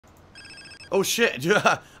Oh shit,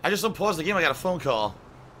 I just unpaused the game, I got a phone call.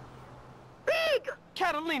 Big!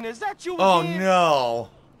 Catalina, is that you Oh again? no.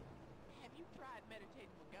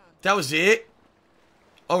 That was it?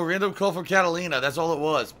 Oh, random call from Catalina, that's all it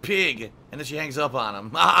was. Pig. And then she hangs up on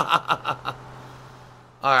him. Alright,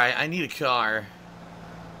 I need a car.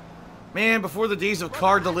 Man, before the days of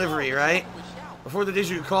car delivery, right? Before the days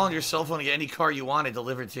you could call on your cell phone and get any car you wanted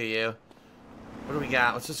delivered to you. What do we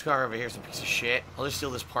got? What's this car over here? Some piece of shit. I'll just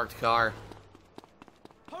steal this parked car.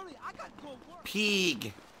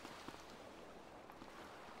 Pig.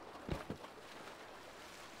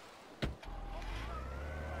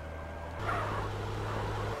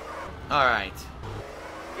 Alright.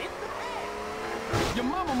 Your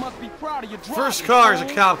mama must be proud of your driving. First car is a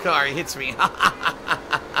cop car. He hits me.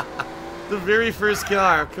 The very first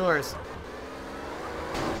car, of course.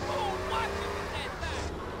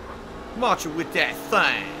 Marching with that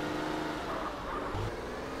thing.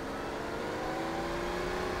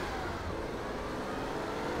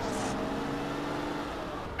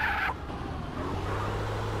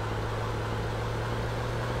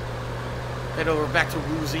 Head over back to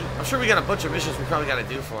Woozy. I'm sure we got a bunch of missions we probably got to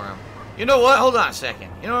do for him. You know what? Hold on a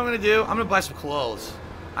second. You know what I'm going to do? I'm going to buy some clothes.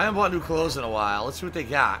 I haven't bought new clothes in a while. Let's see what they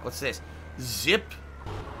got. What's this? Zip?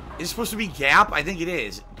 Is it supposed to be Gap? I think it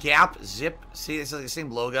is. Gap, Zip. See, it's like the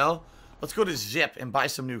same logo. Let's go to Zip and buy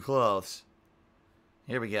some new clothes.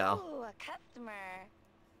 Here we go. Ooh, a customer.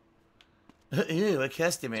 Ew, a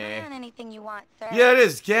customer. Try on anything you want, sir. Yeah, it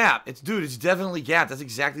is. Gap. Dude, it's definitely Gap. That's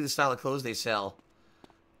exactly the style of clothes they sell.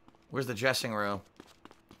 Where's the dressing room?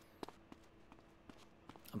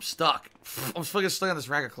 I'm stuck. I'm fucking stuck on this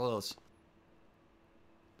rack of clothes.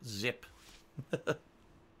 Zip.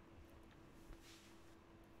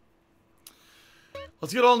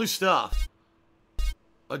 Let's get all new stuff.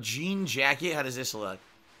 A jean jacket? How does this look?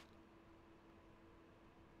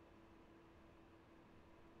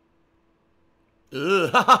 Ugh.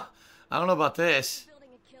 I don't know about this. Building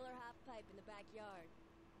a killer half pipe in the backyard.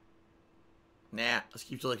 Nah, let's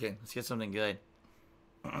keep looking. Let's get something good.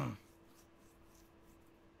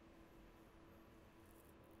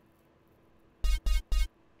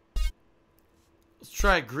 Let's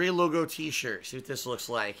try a gray logo t-shirt. See what this looks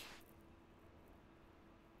like.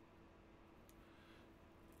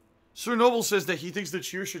 Sir Noble says that he thinks the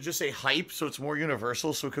cheer should just say hype, so it's more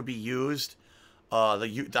universal, so it could be used.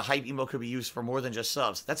 The hype emote could be used for more than just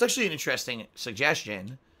subs. That's actually an interesting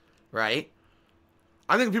suggestion, right?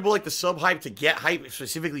 I think people like the sub hype to get hype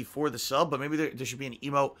specifically for the sub, but maybe there should be an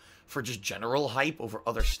emote for just general hype over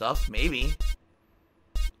other stuff. Maybe.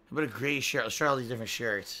 How about a gray shirt? Let's try all these different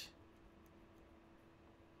shirts.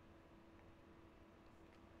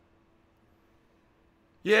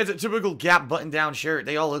 Yeah, it's a typical Gap button-down shirt.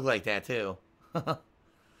 They all look like that, too. Let's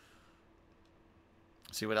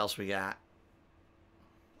see what else we got.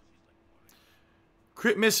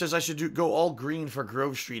 Crit Miss says I should go all green for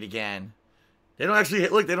Grove Street again. They don't actually...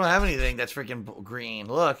 Look, they don't have anything that's freaking green.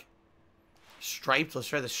 Look. Striped. Let's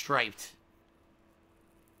try the striped.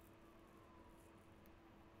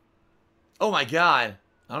 Oh, my God.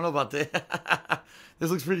 I don't know about this.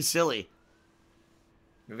 This looks pretty silly.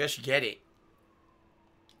 Maybe I should get it.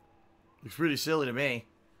 Looks pretty silly to me.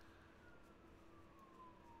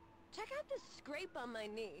 Check out this scrape on my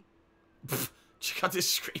knee. Check out this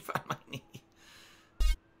scrape on my knee.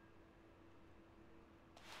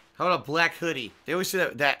 How about a black hoodie? They always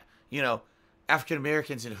say that you know, African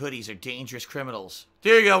Americans in hoodies are dangerous criminals.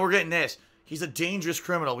 There you go, we're getting this. He's a dangerous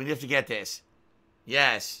criminal. We have to get this.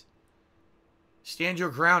 Yes. Stand your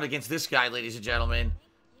ground against this guy, ladies and gentlemen.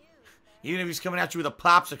 Even if he's coming at you with a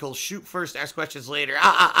popsicle, shoot first, ask questions later.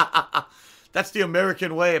 That's the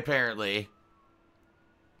American way, apparently.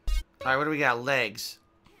 Alright, what do we got? Legs.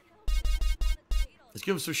 Let's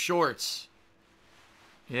give him some shorts.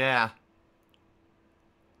 Yeah.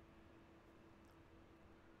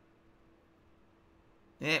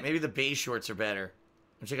 Yeah, maybe the beige shorts are better.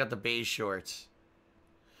 Let's check out the beige shorts.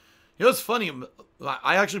 You know what's funny?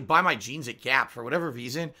 I actually buy my jeans at Gap. For whatever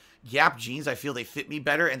reason, Gap jeans, I feel they fit me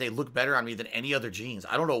better and they look better on me than any other jeans.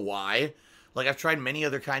 I don't know why. Like, I've tried many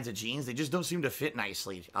other kinds of jeans. They just don't seem to fit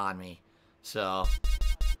nicely on me. So,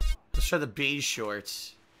 let's try the beige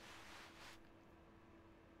shorts.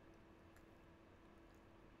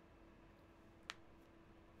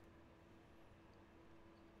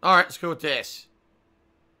 Alright, let's go with this.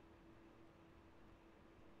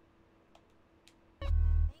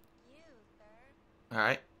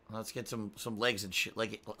 Alright, let's get some legs and shit.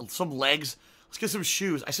 Like, some legs. Let's get some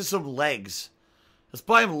shoes. I said some legs. Let's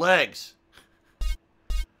buy him legs.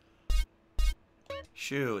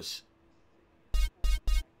 Shoes.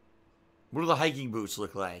 What do the hiking boots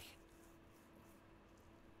look like?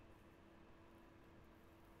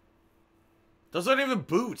 Those aren't even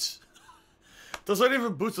boots. Those aren't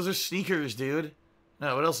even boots. Those are sneakers, dude.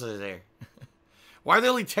 No, what else is there? Why are they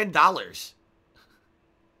only $10?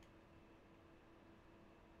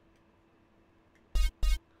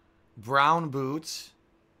 Brown boots.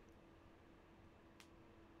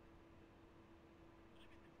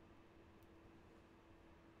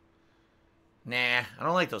 Nah, I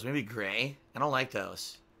don't like those. Maybe gray. I don't like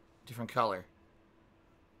those. Different color.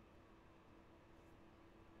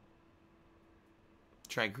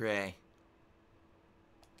 Try gray.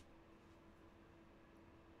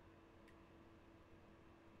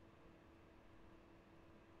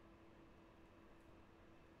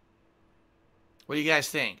 What do you guys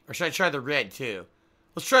think? Or should I try the red too?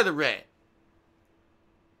 Let's try the red.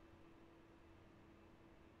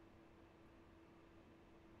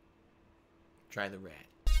 Try the red.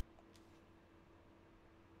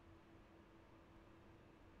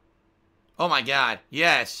 Oh my god,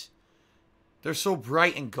 yes. They're so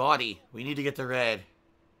bright and gaudy. We need to get the red.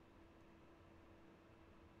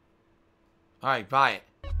 Alright, buy it.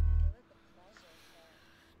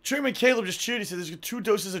 Truman Caleb just chewed. He said there's 2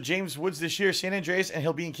 doses of James Woods this year, San Andreas, and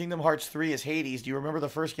he'll be in Kingdom Hearts 3 as Hades. Do you remember the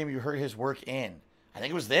first game you heard his work in? I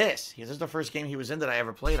think it was this. This is the first game he was in that I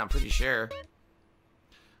ever played, I'm pretty sure.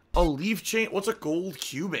 A leaf chain. What's a gold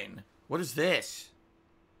Cuban? What is this?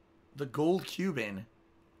 The gold Cuban.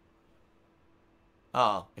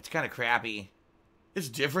 Oh, it's kind of crappy. It's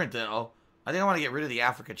different, though. I think I want to get rid of the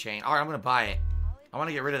Africa chain. Alright, I'm going to buy it. I want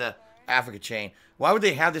to get rid of the Africa chain. Why would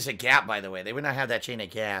they have this at Gap, by the way? They would not have that chain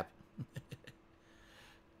at Gap.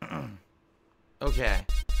 Okay.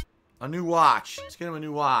 A new watch. Let's get him a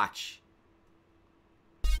new watch.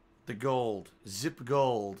 The gold. Zip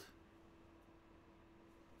gold.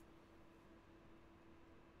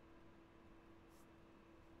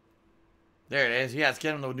 There it is. Yeah, let's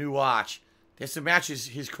get him the new watch. This matches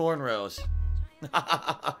his cornrows.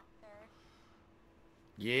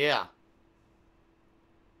 Yeah.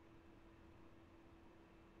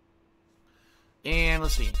 And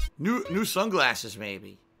let's see. New sunglasses,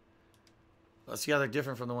 maybe. Let's see how they're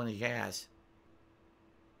different from the one he has.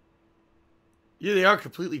 Yeah, they are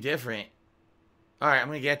completely different. Alright, I'm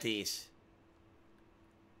gonna get these.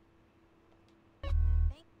 Thank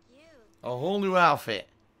you. A whole new outfit.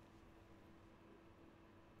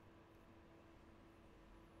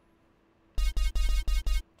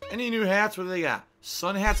 Any new hats? What do they got?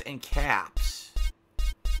 Sun hats and caps.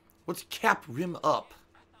 What's cap rim up?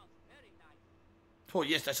 Oh,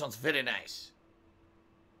 yes, that sounds very nice.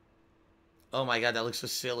 Oh my god, that looks so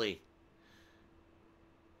silly.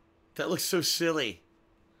 That looks so silly.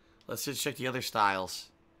 Let's just check the other styles.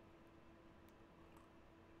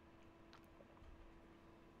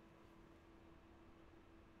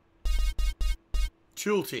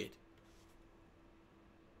 Tilted.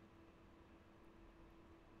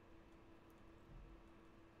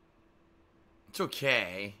 It's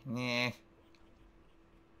okay. Nah.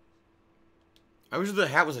 I wish the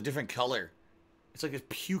hat was a different color. It's like a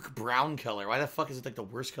puke brown color. Why the fuck is it like the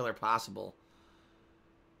worst color possible?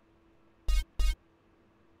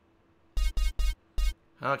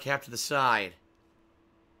 Oh, cap to the side.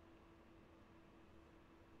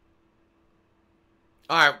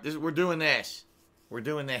 Alright, we're doing this. We're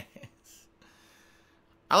doing this.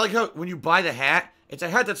 I like how when you buy the hat, it's a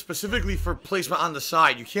hat that's specifically for placement on the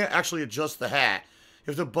side. You can't actually adjust the hat.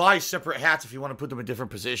 You have to buy separate hats if you want to put them in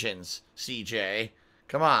different positions, CJ.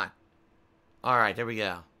 Come on. Alright, there we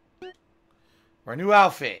go. Our new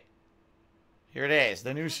outfit. Here it is,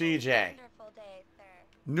 the new CJ. Wonderful day, sir.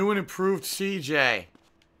 New and improved CJ.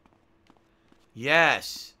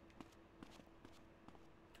 Yes.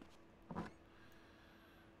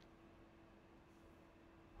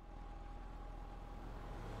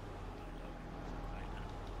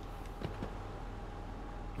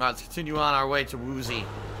 Right, let's continue on our way to Woozy.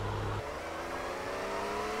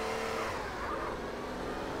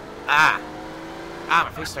 Ah! Ah,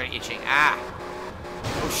 my face started itching. Ah!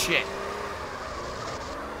 Oh shit.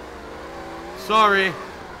 Sorry.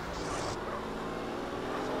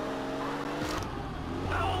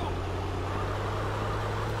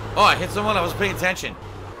 Oh, I hit someone. I wasn't paying attention.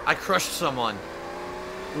 I crushed someone.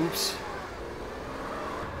 Oops.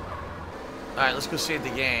 Alright, let's go save the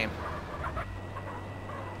game.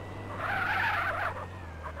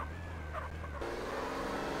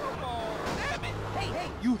 Damn it! Hey,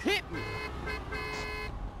 you hit me!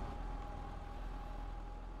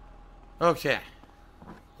 Okay.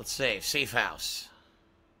 Let's save. Safe house.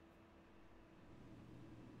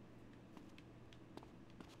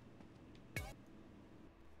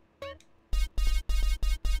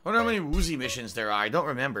 I wonder how many Woozy missions there are. I don't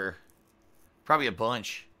remember. Probably a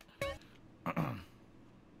bunch.